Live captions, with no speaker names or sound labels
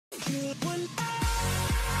This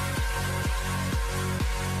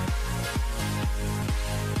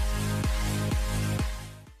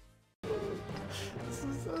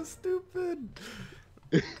is so stupid.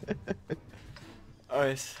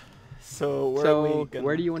 Alright, so where are we gonna...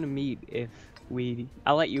 where do you want to meet if we...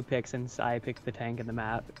 I'll let you pick since I picked the tank and the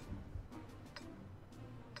map.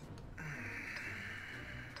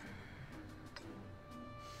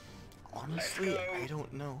 Honestly, I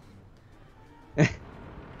don't know.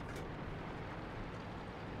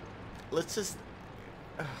 Let's just...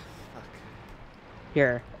 fuck.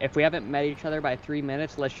 Here, if we haven't met each other by 3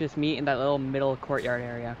 minutes, let's just meet in that little middle courtyard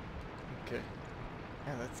area. Okay.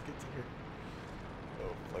 Yeah, that's good to hear.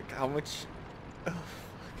 Oh, like how much... Oh,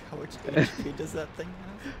 fuck, how much HP does that thing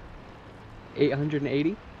have?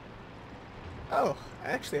 880? Oh, I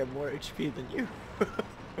actually have more HP than you.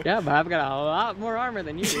 Yeah, but I've got a lot more armor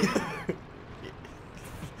than you do.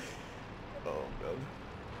 Oh, God.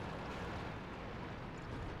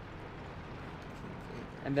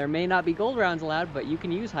 And there may not be gold rounds allowed, but you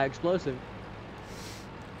can use high explosive.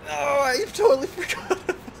 Oh, I totally forgot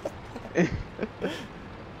about that.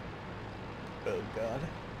 Oh, God.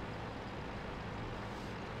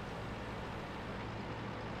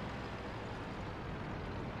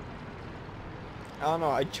 I don't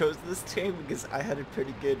know, I chose this team because I had a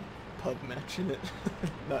pretty good pub match in it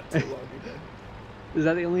not too long ago. Is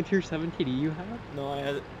that the only tier 7 TD you have? No,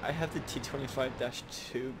 I have the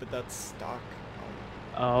T25-2, but that's stock.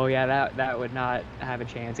 Oh yeah, that would not have a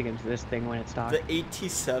chance against this thing when it's stock. The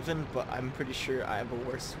AT7, but I'm pretty sure I have a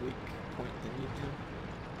worse weak point than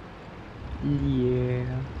you do.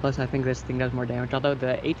 Yeah. Plus, I think this thing does more damage. Although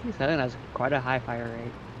the AT7 has quite a high fire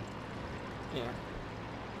rate. Yeah.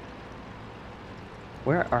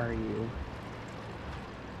 Where are you?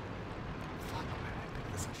 Fuck, why did I pick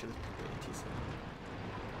this? I should have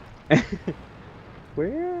picked the AT7.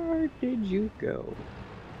 Where did you go?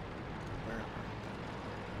 Where are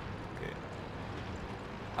you? Okay.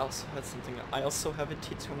 I also had something. I also have a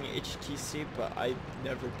T20 HTC, but I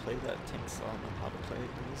never played that tank, so I don't know how to play it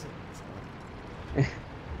and use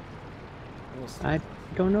it. So. I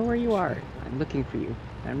don't know where you are. I'm looking for you.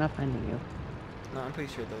 I'm not finding you. No, I'm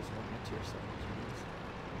pretty sure those are my tier 7.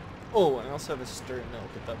 Oh, and I also have a Stern Mill,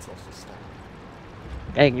 but that's also stock.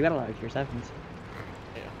 Dang, you got a lot of tier 7s.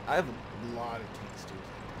 Yeah, I have a lot of tanks, dude.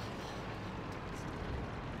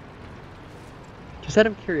 Just out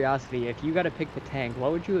of curiosity, if you got to pick the tank,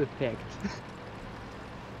 what would you have picked?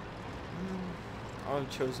 I would have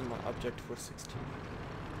chosen my Object 416.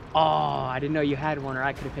 Oh, I didn't know you had one, or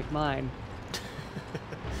I could have picked mine.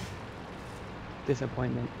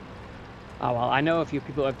 Disappointment. Oh well, I know a few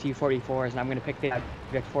people have T44s, and I'm gonna pick the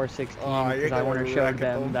Object 416 because I want to show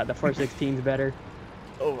them that the 416 is better.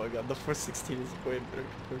 Oh my god, the 416 is way better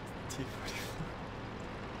compared to the T44.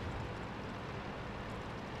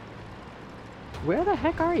 Where the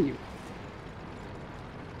heck are you?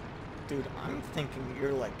 Dude, I'm thinking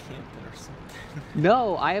you're like camping or something.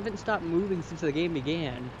 No, I haven't stopped moving since the game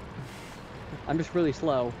began. I'm just really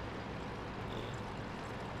slow.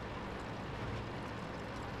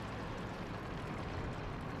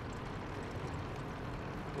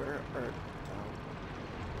 Where are thou?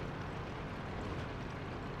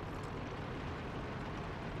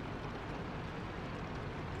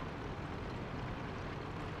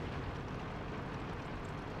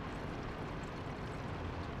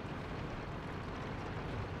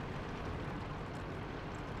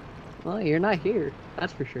 Well, you're not here.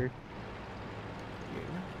 That's for sure. You're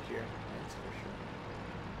not here, that's for sure.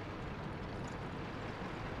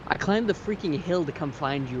 I climbed the freaking hill to come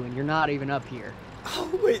find you, and you're not even up here. Oh,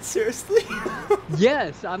 wait, seriously?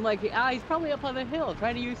 Yes, I'm like, he's probably up on the hill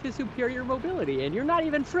trying to use his superior mobility, and you're not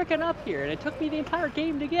even frickin' up here, and it took me the entire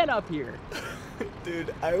game to get up here.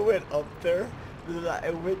 Dude, I went up there.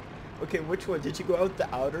 Okay, which one? Did you go out the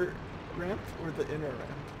outer ramp or the inner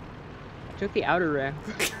ramp? I took the outer ramp.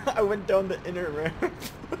 I went down the inner ramp.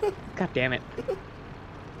 God damn it. Oh,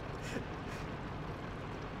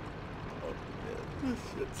 man, this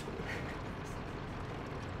shit's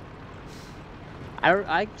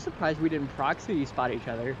I'm surprised we didn't proximity spot each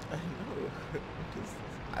other. I know.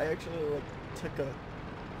 I actually like took a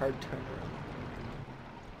hard turn around.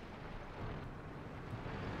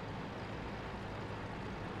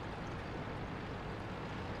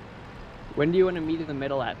 When do you want to meet in the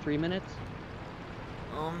middle at? 3 minutes?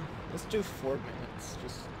 Let's do 4 minutes.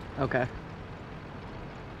 Just Okay.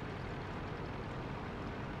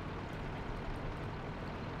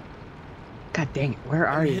 God dang it, where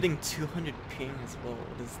are you? I'm hitting 200 ping as well.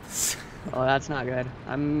 What is this? Oh, that's not good.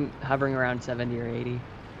 I'm hovering around 70 or 80.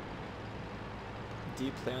 Do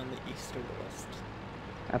you play on the east or the west?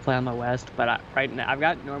 I play on the west, but right now I've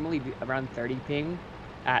got normally around 30 ping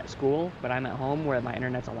at school, but I'm at home where my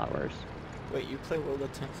internet's a lot worse. Wait, you play World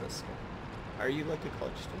of Tanks at school? Are you like a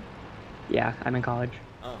college student? Yeah, I'm in college.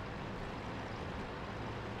 Oh.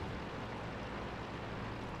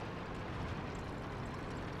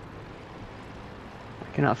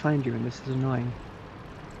 I cannot find you, and this is annoying.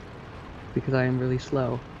 Because I am really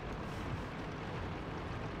slow.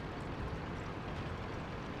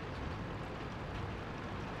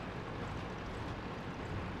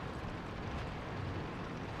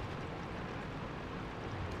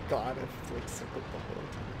 God, I've like circled the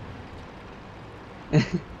whole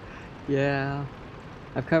time. Yeah.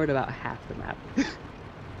 I've covered about half the map.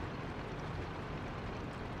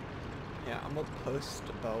 Yeah, I'm gonna post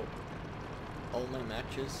about all my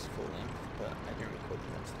matches full length, but I didn't record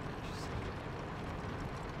the rest of the matches.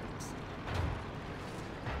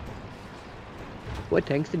 What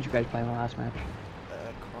tanks did you guys play in the last match?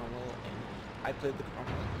 Cromwell and I played the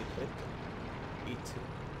Cromwell and he played the E2.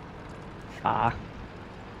 Ah.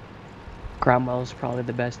 Cromwell's probably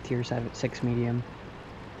the best tier 6 medium.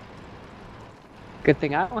 Good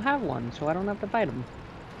thing I don't have one, so I don't have to fight him.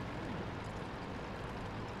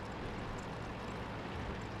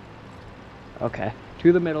 Okay,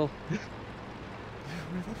 to the middle.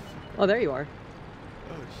 Oh, there you are.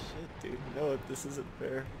 Oh shit, dude. No, this isn't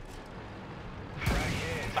fair.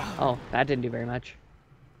 Oh, that didn't do very much.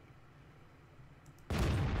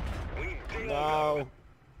 No.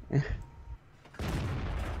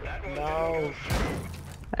 No.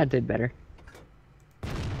 That did better.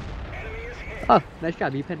 Oh, nice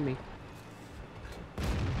job, you pinned me.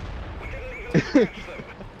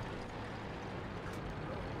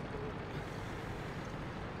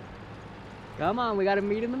 Come on, we gotta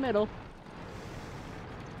meet in the middle.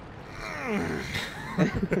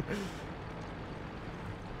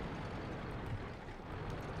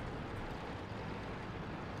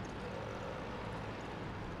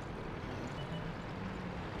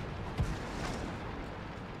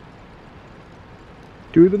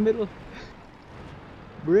 Do the middle.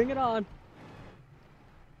 Bring it on.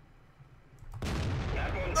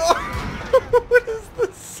 What is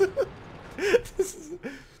this? This is...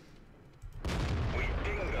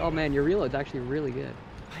 Oh man, your reload's actually really good.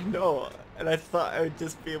 I know, and I thought I would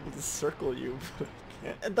just be able to circle you, but I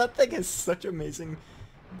can't. And that thing has such amazing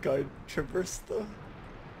gun traverse though.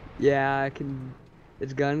 Yeah,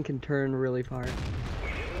 its gun can turn really far.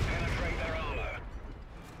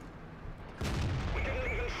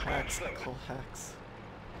 Hacks, I call hacks.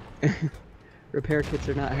 Repair kits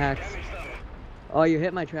are not hacks. Oh, you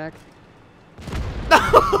hit my track.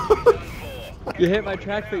 You hit my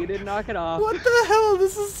track, but you didn't knock it off. What the hell?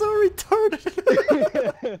 This is so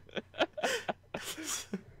retarded.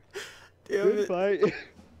 Damn Good it. fight.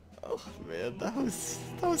 Oh man, that was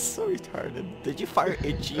so retarded. Did you fire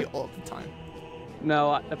HE all the time?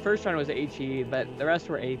 No, the first round was HE, but the rest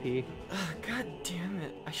were AP. God damn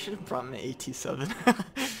it! I should have brought my AT7.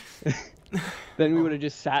 Then we would have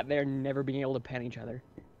just sat there never being able to pen each other.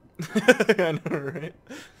 I know, right?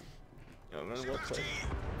 Yo, man, what play?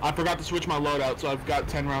 I forgot to switch my loadout, so I've got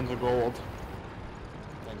 10 rounds of gold.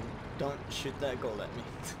 Then don't shoot that goal at me.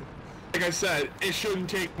 Like I said, it shouldn't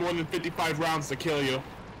take more than 55 rounds to kill you.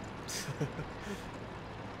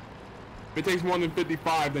 If it takes more than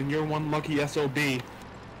 55, then you're one lucky SOB.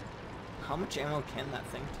 How much ammo can that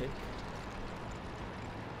thing take?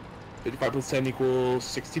 55 plus 10 equals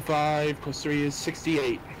 65, plus 3 is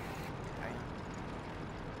 68.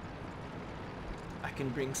 I can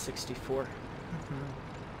bring 64.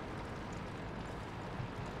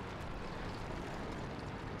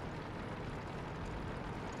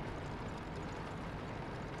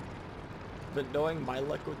 But knowing my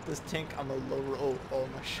luck with this tank, I'm a low roll all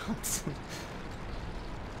my shots.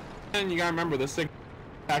 And you gotta remember, this thing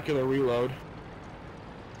spectacular reload.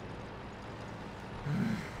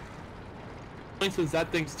 Since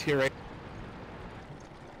that thing's tier 8,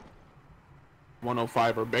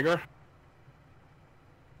 105 or bigger,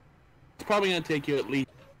 it's probably gonna take you at least.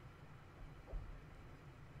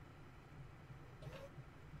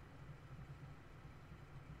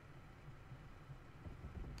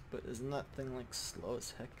 But isn't that thing like slow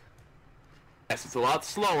as heck? Yes, it's a lot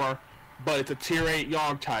slower, but it's a tier 8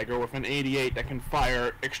 Yog Tiger with an 88 that can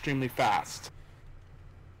fire extremely fast.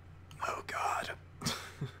 Oh god.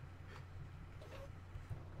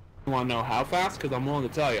 You wanna know how fast? Because I'm willing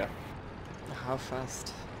to tell you. How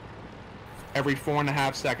fast? Every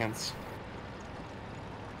 4.5 seconds.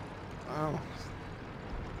 Oh.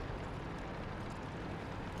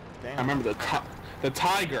 Damn. I remember the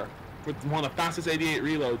Tiger with one of the fastest 88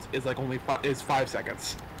 reloads is like only 5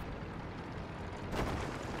 seconds.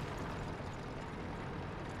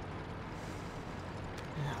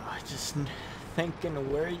 I just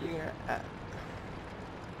thinking where you're at.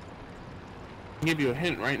 I'll give you a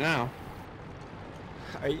hint right now.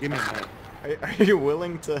 Are you, Give me a hint. are you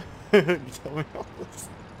willing to tell me all this?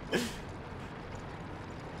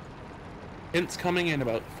 Hints coming in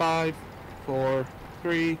about 5, 4,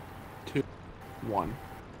 3, 2, 1.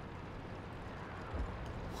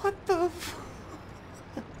 What the f-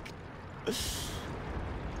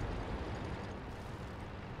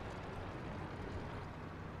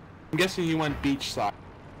 I'm guessing you went beachside.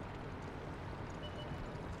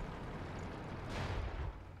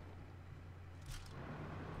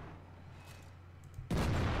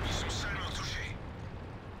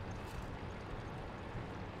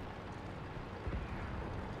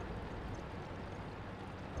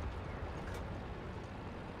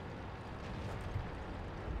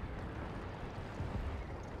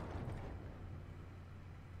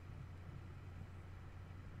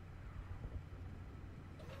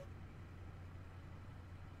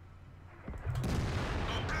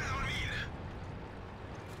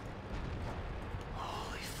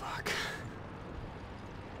 Holy fuck.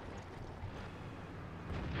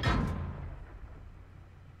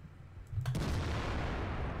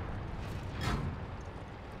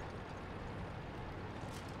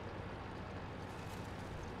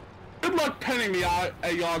 Good luck penning me out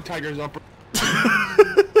at Yog Tiger's upper.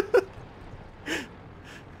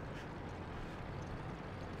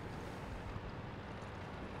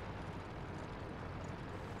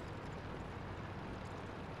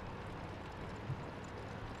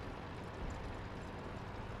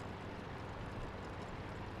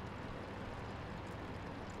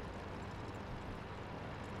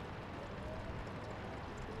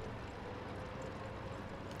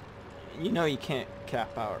 You know you can't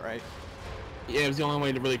cap out, right? Yeah, it was the only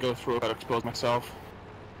way to really go through it without expose myself.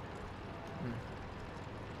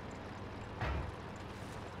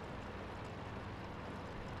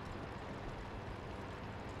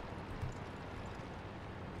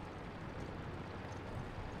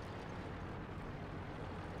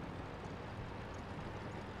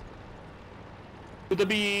 To the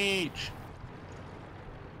beach!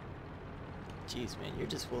 Jeez, man, you're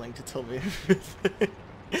just willing to tell me everything.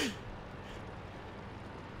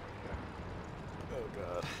 Oh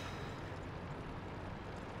god.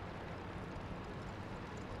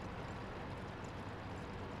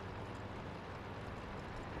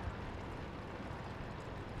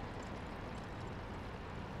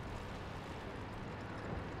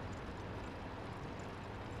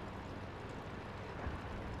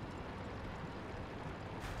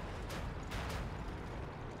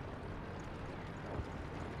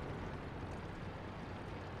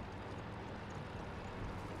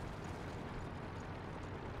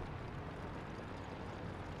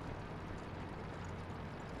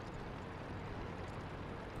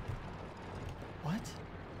 What?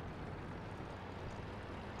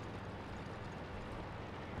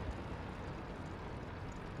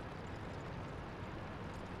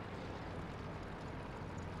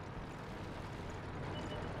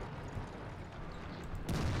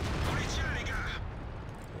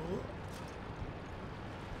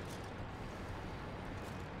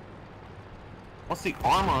 What's the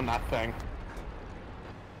armor on that thing?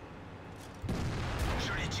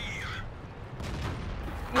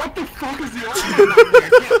 What the fuck is the armor on that thing?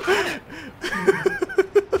 I can't find it.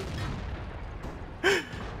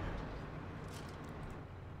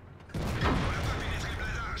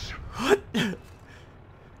 What?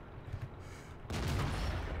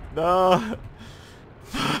 No.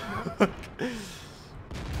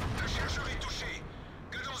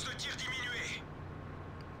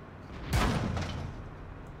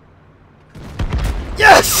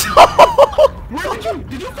 Yes! Where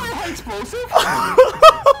did you fire high explosive?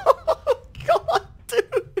 God,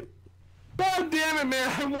 dude. God damn it, man!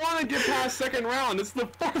 I want to get past second round. It's the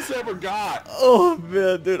first I ever got. Oh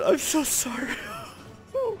man, dude, I'm so sorry.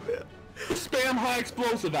 Oh man. Spam high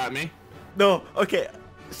explosive at me. No, okay.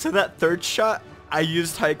 So that third shot, I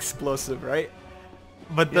used high explosive, right?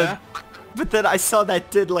 But then, but then I saw that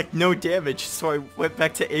did like no damage, so I went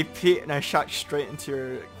back to AP and I shot straight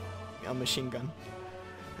into your machine gun.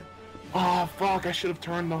 Oh fuck! I should have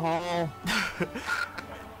turned the hull.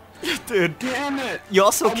 Dude, Damn it! you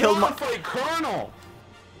also killed my. Fight Colonel.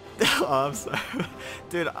 Oh, I'm sorry,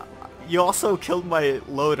 dude. You also killed my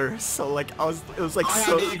loader, so like it was like I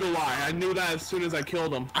so. had Eagle Eye. I knew that as soon as I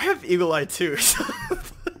killed him. I have Eagle Eye too. So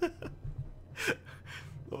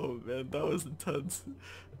oh man, that was intense.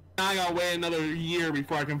 Now I gotta wait another year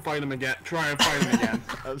before I can fight him again. Try and fight him again.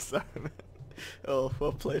 I'm sorry, man. Oh,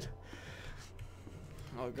 well played.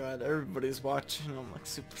 Oh god, everybody's watching. I'm like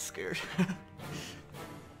super scared.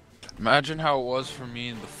 Imagine how it was for me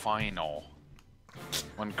in the final.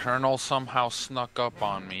 When Colonel somehow snuck up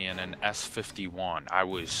on me in an S-51. I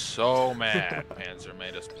was so mad Panzer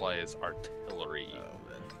made us play as artillery.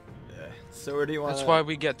 Yeah. So where do you want? That's why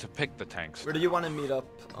we get to pick the tanks. Where do you want to meet up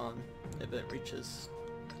if it reaches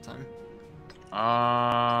time?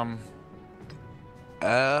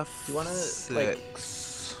 F6. You wanna, like,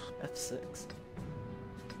 F6.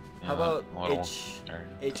 How about H6?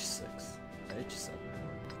 H7.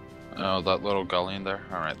 Oh, that little gully in there?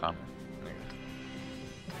 Alright then.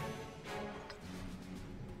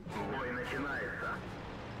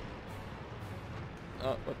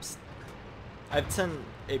 Oh, whoops. I have 10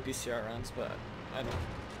 APCR rounds, but I don't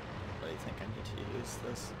really think I need to use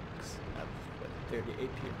this. 'Cause I have, what, 30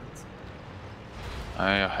 AP rounds.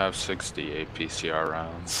 I have 60 APCR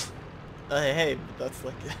rounds. Hey, but that's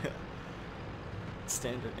like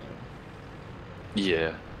standard ammo.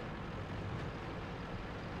 Yeah.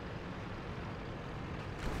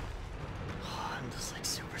 Oh, I'm just like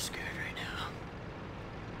super scared right now.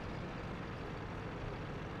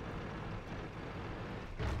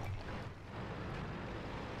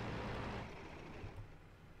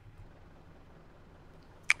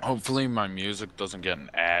 Hopefully my music doesn't get an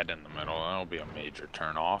ad in the middle. That'll be a major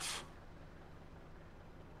turn off.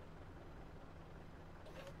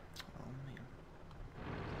 Oh man.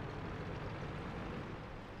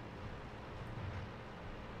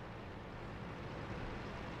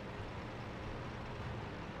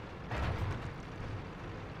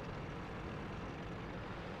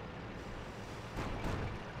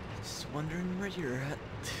 Just wondering where you're at.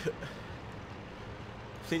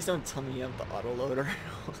 Please don't tell me you have the autoloader.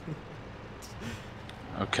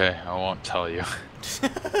 Okay, I won't tell you.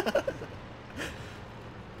 I'm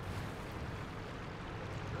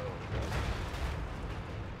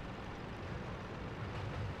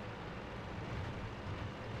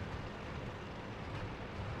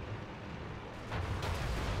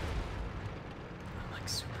like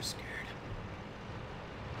super scared.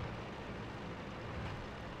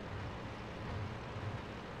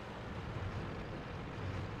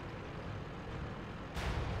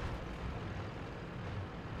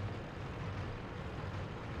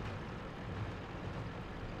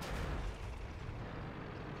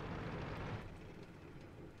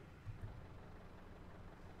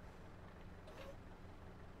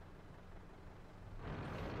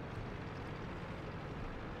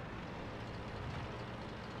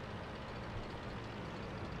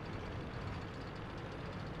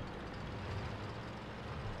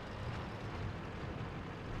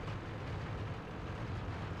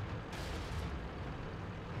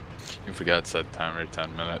 You forgot to set timer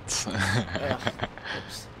 10 minutes.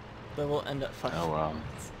 Oops. But we'll end at 5 Oh well.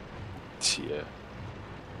 minutes. Yeah.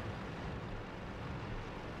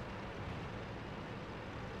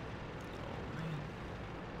 Oh man.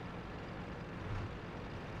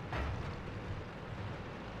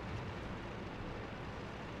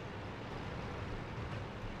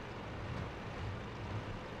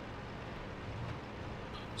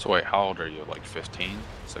 So wait, how old are you? Like 15?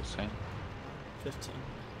 16? 15.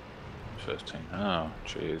 15. Oh,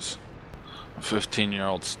 jeez. A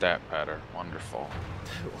 15-year-old stat patter. Wonderful.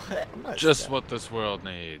 What? I'm not Just scared. what this world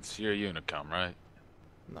needs. You're a Unicum, right?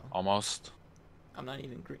 No, Almost? I'm not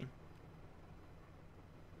even green.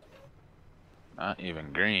 Not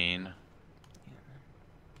even green. Yeah.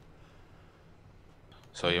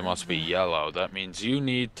 So you must be yellow. That means you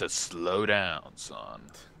need to slow down, son.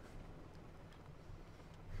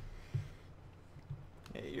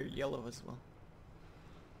 Yeah, you're yellow as well.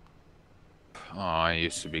 Oh, I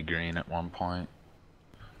used to be green at one point.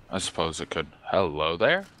 I suppose it could. Hello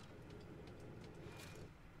there?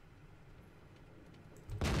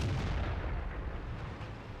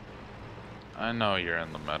 I know you're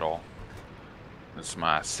in the middle. This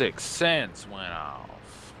my sixth sense went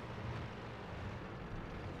off.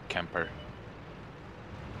 Kemper.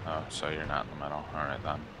 Oh, so you're not in the middle. Alright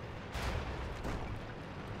then.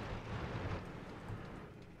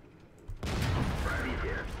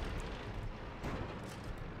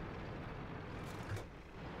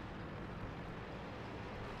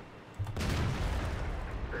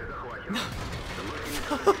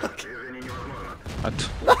 What?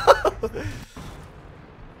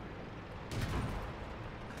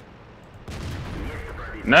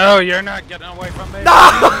 No, you're not getting away from me.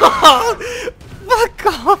 No! Fuck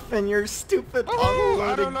off and your stupid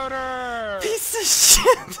unloading Autoloader! piece of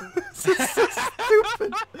shit. This is so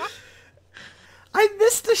stupid. I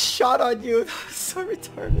missed a shot on you. That was so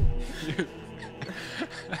retarded.